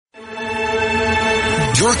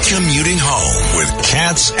You're commuting home with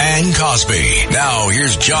Katz and Cosby. Now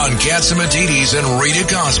here's John Katzimatidis and Rita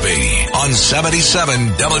Cosby on 77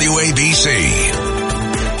 WABC.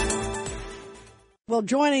 Well,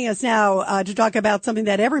 joining us now to talk about something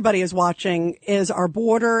that everybody is watching is our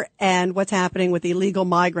border and what's happening with illegal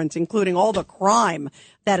migrants, including all the crime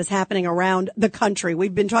that is happening around the country.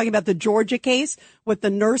 We've been talking about the Georgia case with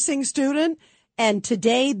the nursing student, and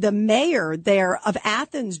today the mayor there of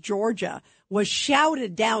Athens, Georgia, was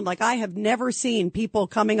shouted down like I have never seen people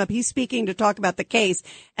coming up. He's speaking to talk about the case,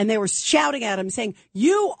 and they were shouting at him saying,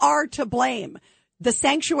 "You are to blame. The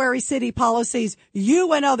sanctuary city policies,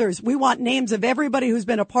 you and others, we want names of everybody who's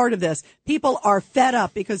been a part of this." People are fed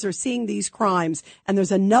up because they're seeing these crimes. And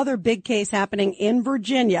there's another big case happening in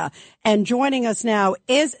Virginia. And joining us now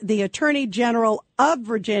is the Attorney General of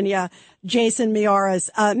Virginia, Jason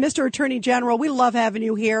Miyares. Mr. Attorney General, we love having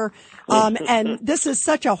you here. And this is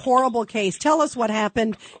such a horrible case. Tell us what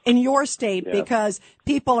happened in your state, because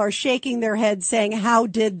people are shaking their heads saying, how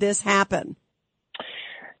did this happen?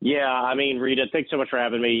 Yeah, I mean, Rita, thanks so much for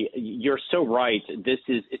having me. You're so right. It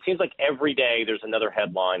seems like every day there's another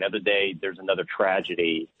headline, every day there's another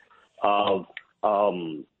tragedy of,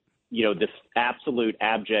 the absolute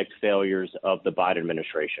abject failures of the Biden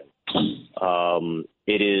administration.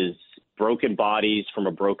 It is broken bodies from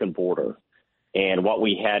a broken border. And what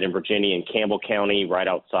we had in Virginia in Campbell County, right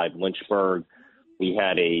outside Lynchburg, we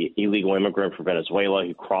had a illegal immigrant from Venezuela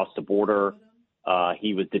who crossed the border.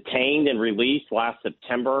 He was detained and released last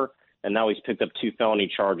September, and now he's picked up 2 felony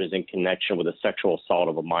charges in connection with a sexual assault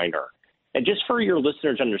of a minor. And just for your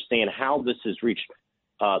listeners to understand how this has reached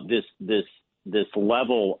this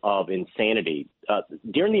level of insanity,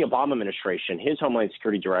 during the Obama administration, his Homeland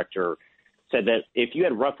Security director said that if you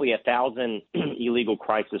had roughly 1,000 illegal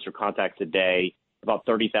crisis or contacts a day, about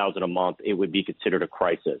 30,000 a month, it would be considered a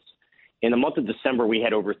crisis. In the month of December, we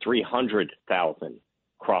had over 300,000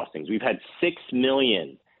 crossings. We've had 6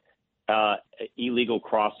 million illegal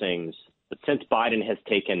crossings since Biden has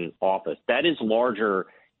taken office. That is larger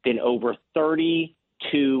than over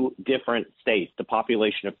 32 different states. The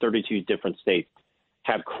population of 32 different states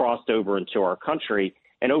have crossed over into our country.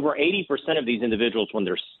 And over 80% of these individuals, when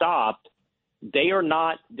they're stopped, they're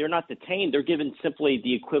not detained. They're given simply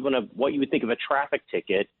the equivalent of what you would think of a traffic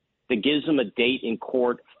ticket that gives them a date in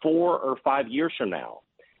court 4 or 5 years from now.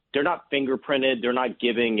 They're not fingerprinted. They're not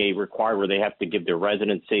giving a requirement where they have to give their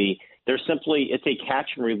residency. It's a catch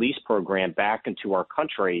and release program back into our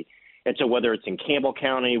country. And so whether it's in Campbell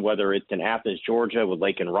County, whether it's in Athens, Georgia with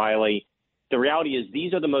Lake and Riley, the reality is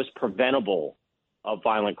these are the most preventable of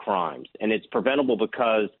violent crimes. And it's preventable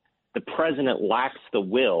because the president lacks the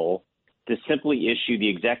will to simply issue the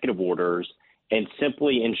executive orders and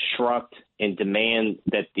simply instruct and demand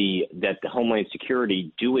that the Homeland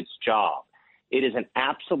Security do its job. It is an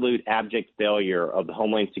absolute abject failure of the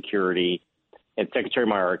Homeland Security and Secretary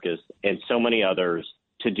Miyares and so many others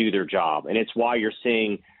to do their job. And it's why you're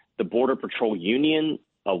seeing the Border Patrol Union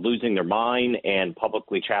losing their mind and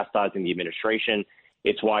publicly chastising the administration.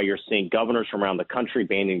 It's why you're seeing governors from around the country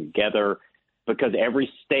banding together, because every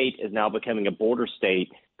state is now becoming a border state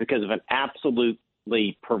because of an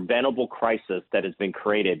absolutely preventable crisis that has been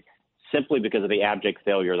created simply because of the abject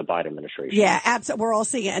failure of the Biden administration. Yeah, absolutely. We're all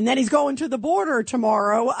seeing it. And then he's going to the border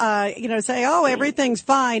tomorrow, say, everything's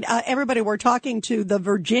fine. Everybody, we're talking to the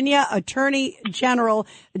Virginia Attorney General,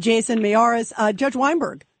 Jason Miyares. Judge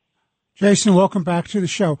Weinberg. Jason, welcome back to the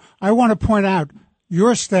show. I want to point out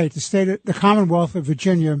your state, the Commonwealth of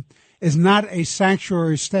Virginia, is not a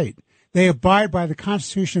sanctuary state. They abide by the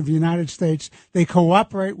Constitution of the United States. They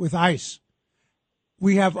cooperate with ICE.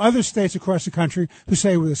 We have other states across the country who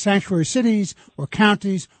say we're the sanctuary cities or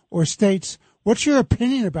counties or states. What's your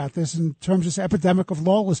opinion about this in terms of this epidemic of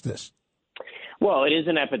lawlessness? Well, it is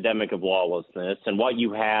an epidemic of lawlessness. And what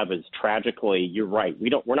you have is, tragically, you're right.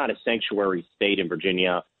 We're not a sanctuary state in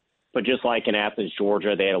Virginia, but just like in Athens,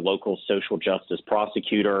 Georgia, they had a local social justice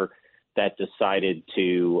prosecutor that decided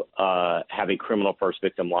to have a criminal first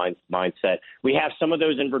victim mindset. We have some of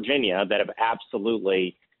those in Virginia that have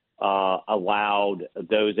absolutely allowed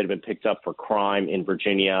those that have been picked up for crime in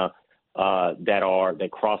Virginia that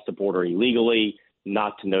cross the border illegally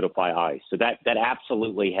not to notify ICE. So that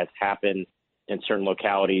absolutely has happened in certain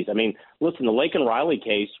localities. I mean, listen, the Lake and Riley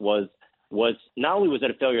case was not only was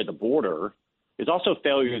it a failure at the border, it was also a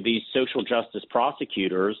failure of these social justice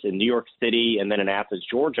prosecutors in New York City and then in Athens,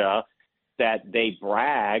 Georgia, that they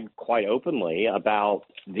brag quite openly about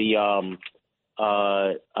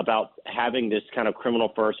about having this kind of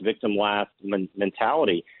criminal first, victim last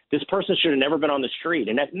mentality. This person should have never been on the street.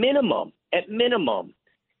 And at minimum,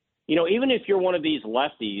 even if you're one of these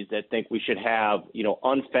lefties that think we should have,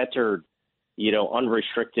 unfettered,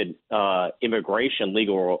 unrestricted immigration,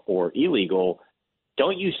 legal or illegal,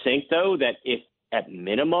 don't you think, though, that if at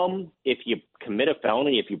minimum, if you commit a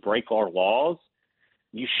felony, if you break our laws,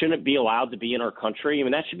 you shouldn't be allowed to be in our country? I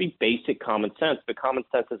mean, that should be basic common sense, but common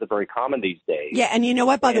sense isn't very common these days. Yeah, and you know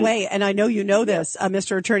what, by the way, and I know you know this,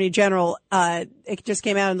 Mr. Attorney General, it just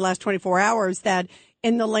came out in the last 24 hours that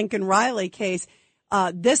in the Lincoln Riley case,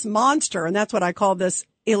 this monster, and that's what I call this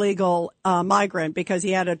illegal migrant, because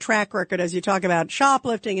he had a track record, as you talk about,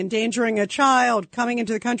 shoplifting, endangering a child, coming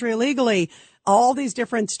into the country illegally, all these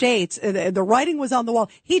different states. The writing was on the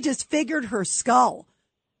wall. He disfigured her skull.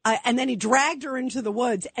 And then he dragged her into the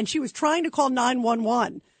woods, and she was trying to call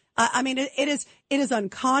 911. I mean, it is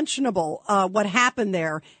unconscionable what happened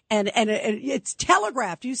there, and it's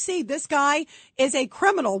telegraphed. You see, this guy is a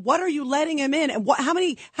criminal. What are you letting him in? And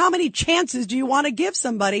how many chances do you want to give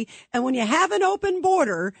somebody? And when you have an open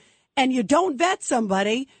border and you don't vet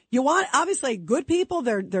somebody, you want, obviously, good people.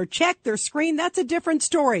 They're checked, they're screened. That's a different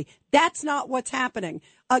story. That's not what's happening.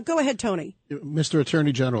 Go ahead, Tony. Mr.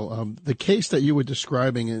 Attorney General, the case that you were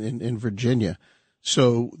describing in Virginia,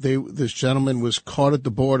 so this gentleman was caught at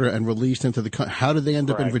the border and released into the country. How did they end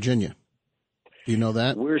up in Virginia? Do you know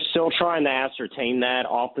that? We're still trying to ascertain that.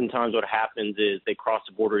 Oftentimes what happens is they cross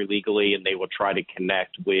the border illegally and they will try to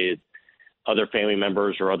connect with other family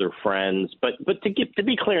members or other friends. But to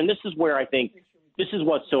be clear, and this is where I think this is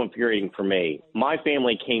what's so infuriating for me. My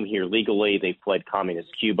family came here legally. They fled communist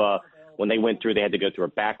Cuba. When they went through, they had to go through a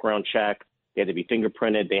background check. They had to be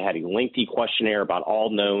fingerprinted. They had a lengthy questionnaire about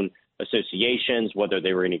all known associations, whether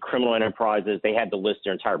they were any criminal enterprises. They had to list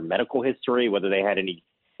their entire medical history, whether they had any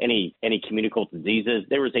communicable diseases.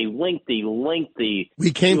 There was a lengthy.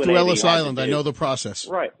 We came through Ellis Island. I know the process.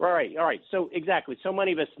 Right. All right. So exactly. So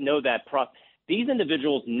many of us know that process. These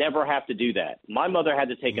individuals never have to do that. My mother had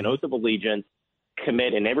to take an oath of allegiance,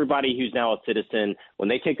 commit, and everybody who's now a citizen, when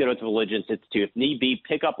they take the oath of allegiance, it's to, if need be,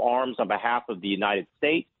 pick up arms on behalf of the United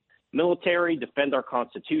States military, defend our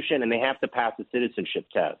Constitution, and they have to pass a citizenship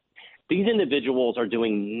test. These individuals are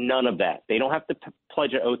doing none of that. They don't have to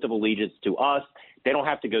pledge an oath of allegiance to us. They don't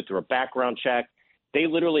have to go through a background check. They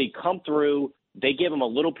literally come through. They give them a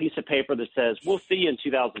little piece of paper that says, we'll see you in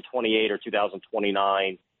 2028 or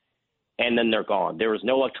 2029, and then they're gone. There was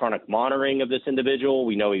no electronic monitoring of this individual.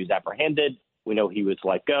 We know he was apprehended. We know he was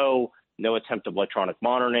let go. No attempt of electronic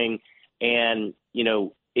monitoring. And,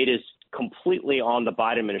 it is completely on the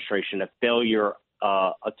Biden administration, a failure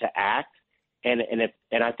to act. And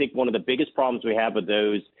I think one of the biggest problems we have with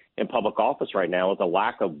those in public office right now is a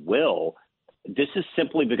lack of will. This is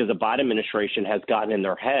simply because the Biden administration has gotten in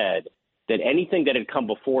their head that anything that had come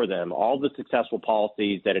before them, all the successful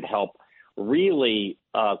policies that had helped really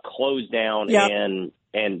close down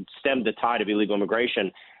and stem the tide of illegal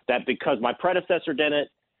immigration, that because my predecessor did it,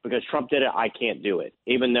 because Trump did it, I can't do it,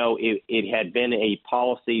 even though it had been a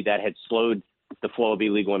policy that had slowed the flow of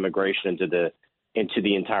illegal immigration into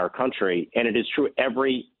the entire country. And it is true,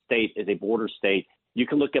 every state is a border state. You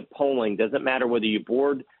can look at polling. Doesn't matter whether you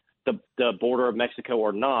board the border of Mexico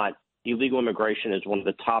or not, illegal immigration is one of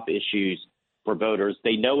the top issues for voters.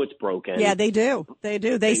 They know it's broken. Yeah, they do. They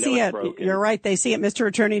see it. You're right. They see it. Mr.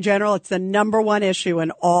 Attorney General, it's the number one issue in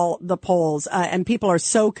all the polls. And people are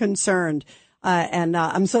so concerned. And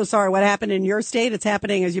I'm so sorry what happened in your state. It's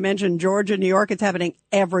happening, as you mentioned, Georgia, New York. It's happening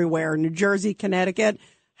everywhere. New Jersey, Connecticut.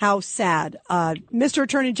 How sad. Mr.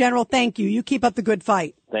 Attorney General, thank you. You keep up the good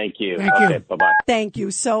fight. Thank you. Thank you. Bye-bye. Thank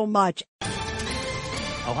you so much.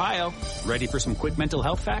 Ohio, ready for some quick mental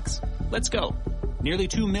health facts? Let's go. Nearly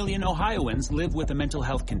 2 million Ohioans live with a mental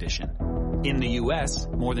health condition. In the U.S.,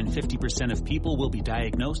 more than 50% of people will be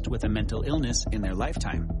diagnosed with a mental illness in their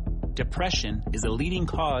lifetime. Depression is a leading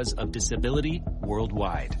cause of disability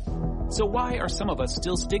worldwide. So why are some of us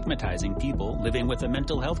still stigmatizing people living with a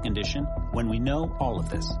mental health condition when we know all of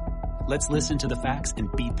this? Let's listen to the facts and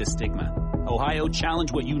beat the stigma. Ohio,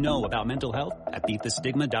 challenge what you know about mental health at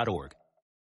beatthestigma.org.